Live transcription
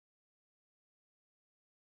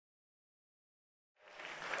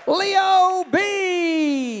Leo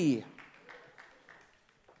B.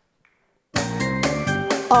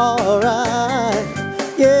 All right,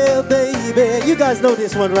 yeah, baby. You guys know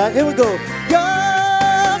this one, right? Here we go.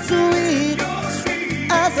 You're sweet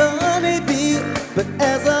as a honeybee, but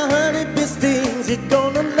as a honeybee stings, you're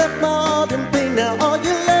gonna let my heart and pain. Now all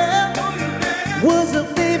you left was a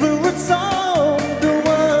favorite song, the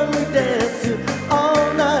one we danced to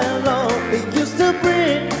all night long. It used to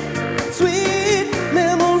bring sweet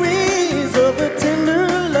memories of a tender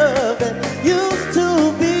love that used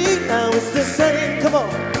to be. Now it's the same, come on,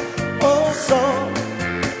 old song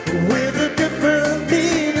with a different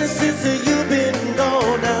meaning since you've been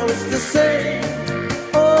gone. Now it's the same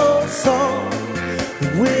old song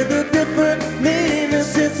with a different meaning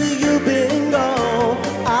since you've been gone.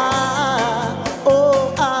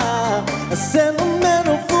 A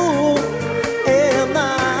sentimental fool am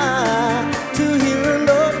I to hear an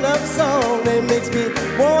old love song that makes me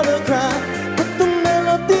wanna cry. But the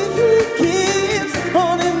melody keeps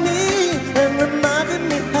haunting me and reminding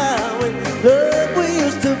me how in love we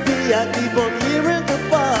used to be. I keep on hearing the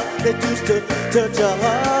part that used to touch your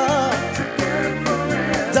heart,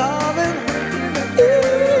 darling.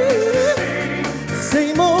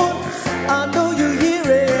 Same old, I know you hear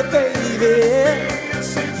it, baby.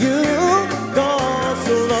 You've gone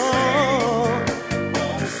so long.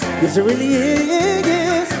 Yes, it really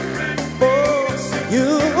is. Oh,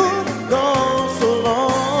 you've gone so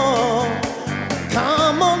long.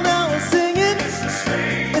 Come on now and sing it.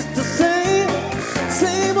 It's the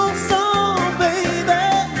same old song, baby.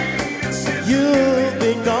 You've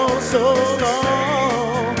been gone so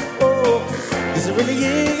long. Oh, yes, it really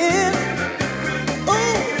is.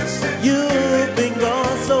 Oh, you've been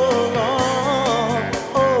gone so long.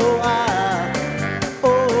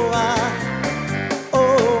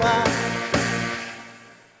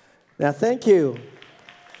 Now, thank you.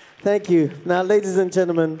 Thank you. Now, ladies and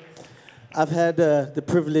gentlemen, I've had the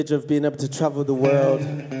privilege of being able to travel the world,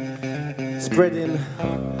 spreading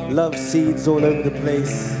love seeds all over the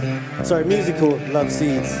place. Sorry, musical love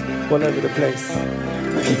seeds all over the place.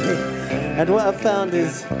 Okay. And what I've found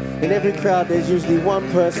is, in every crowd, there's usually one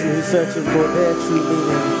person who's searching for their true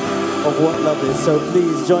meaning of what love is. So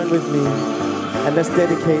please join with me, and let's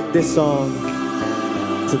dedicate this song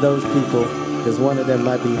to those people, because one of them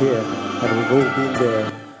might be here, and we've all been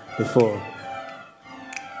there before.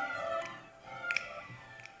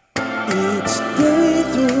 Each day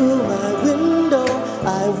through my window,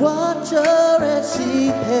 I watch her as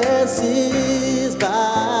she passes by.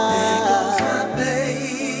 There goes my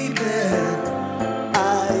baby.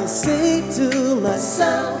 I say to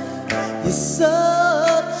myself, you're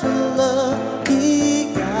such a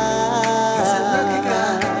lucky guy.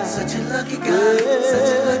 Such a lucky guy, yeah.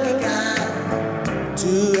 Such a lucky guy.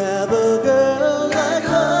 To have a girl like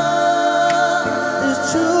her is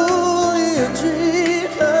truly a dream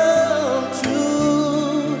come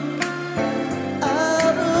true.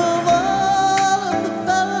 Out of all of the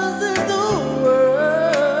fellas in the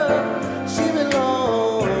world, she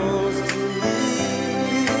belongs to me.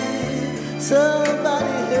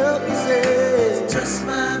 Somebody help me say, it's just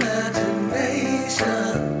my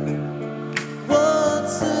imagination.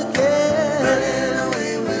 Once again, running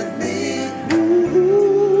away with me.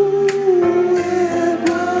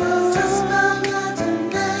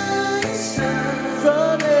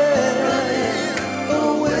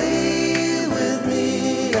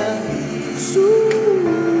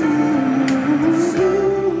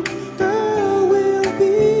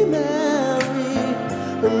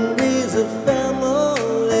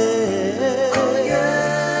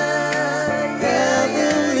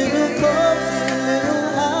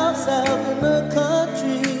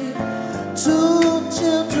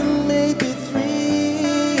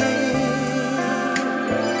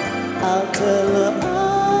 I'll tell her I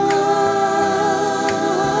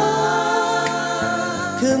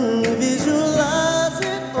couldn't visualize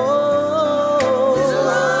it. Oh,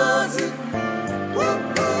 visualize it.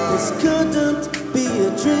 This couldn't be a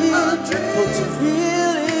dream, but to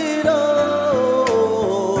feel it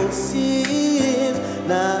all. See it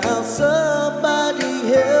now, somebody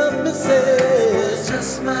help me say it's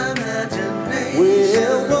just my imagination.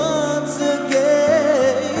 Well, once again.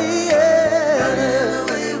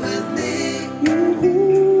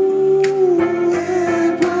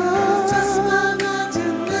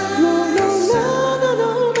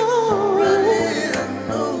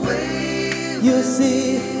 You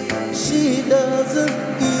see, she doesn't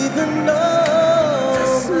even know.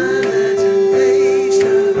 Just my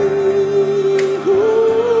imagination.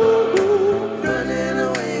 Running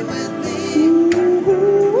away with me.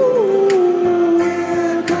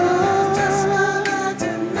 Just my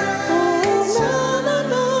imagination.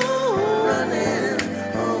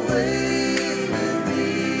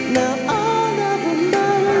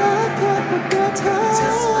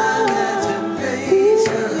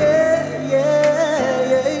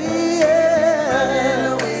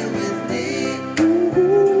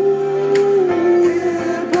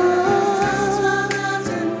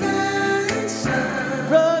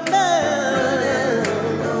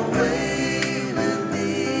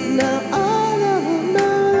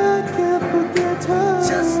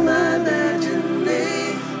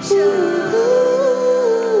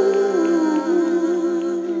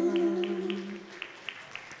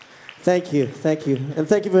 Thank you, thank you. And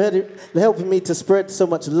thank you for helping me to spread so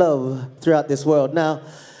much love throughout this world. Now,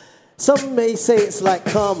 some may say it's like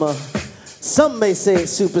karma. Some may say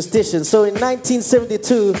it's superstition. So in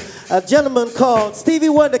 1972, a gentleman called Stevie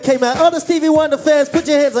Wonder came out. Other Stevie Wonder fans, put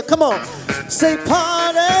your hands up. Come on. Say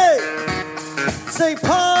party. Say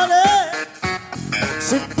party.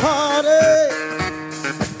 Say party.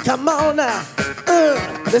 Come on now.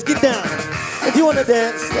 Let's get down. If you want to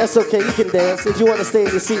dance, that's okay. You can dance. If you want to stay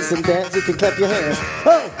in your seats and dance, you can clap your hands.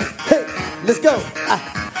 Oh, hey, let's go.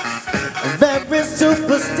 Very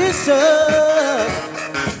superstitious.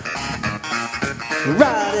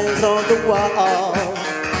 Writings on the wall.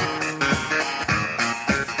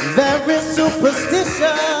 Very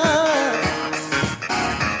superstitious.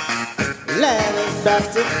 Ladders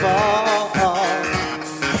about to fall.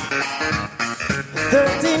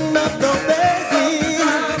 13 of the babies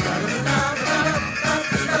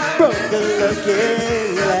broke the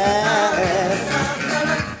looking glass.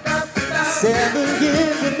 7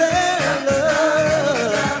 years in their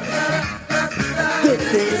love. Good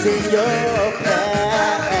things in your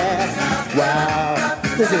past. Wow.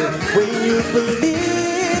 Listen, when you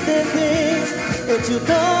believe in things that you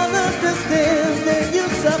don't understand, then you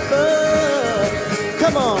suffer.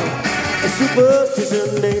 Come on. Superstition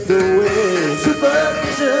ain't the way.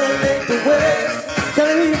 Superstition ain't the way. Can I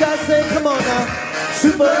hear you guys say, come on now.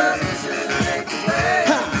 Superstition ain't the way.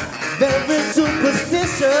 Ha. Very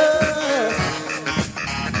superstitious.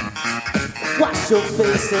 Wash your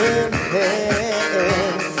face and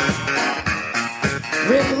hands.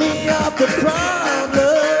 Rid me of the problem.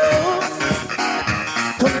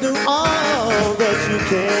 Come do all that you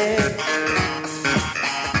can.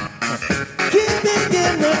 Keep me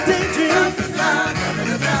in the daydream.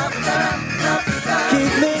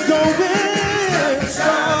 Keep me going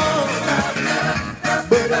strong.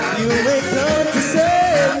 But if you ain't come to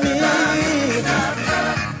save me,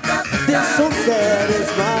 then so sad is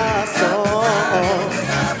my song.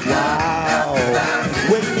 Wow.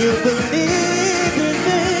 When you believe in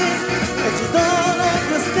things that you don't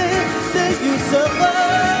understand, then you suffer.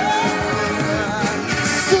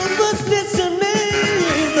 Superstition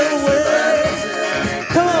ain't the way.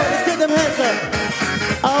 Come on, let's get them hands up.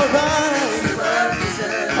 All right.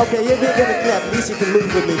 Okay, you ain't gonna clap. At least you can move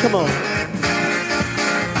with me. Come on.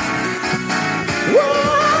 Whoa,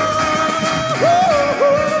 whoa,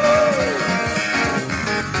 whoa.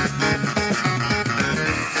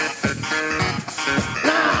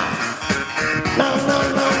 No.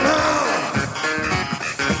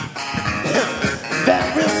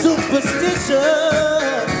 Very superstitious.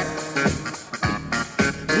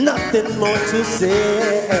 Nothing more to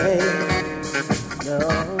say. No.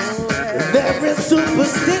 Very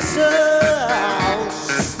superstitious.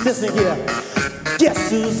 Listen here. Guess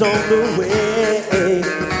who's on the way?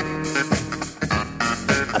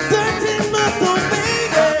 A 13-month-old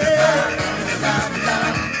baby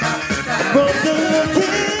broke the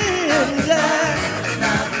looking glass.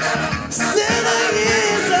 7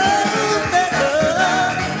 years old,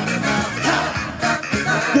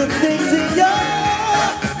 good things in your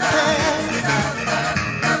past.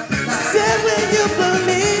 Said when you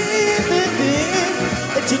believe in things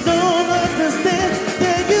that you don't understand,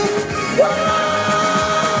 then you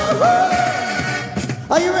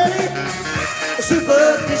Are you ready?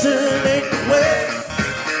 Superstition ain't the way.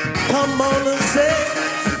 Come on and say.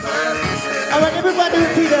 All right, everybody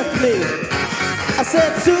repeat after me. I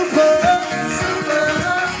said super.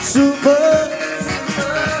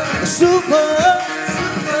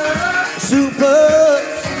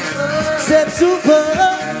 Said super.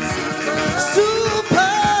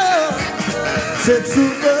 Said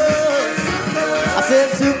super. I said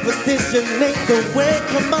superstition ain't the way.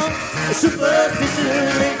 Come on. Superstition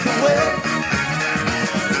ain't the way.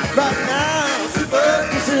 Right now,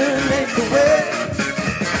 superstition ain't the way.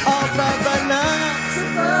 All right now,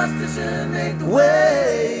 superstition ain't the way.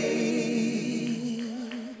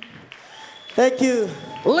 Thank you.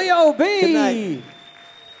 Leo B. Good night.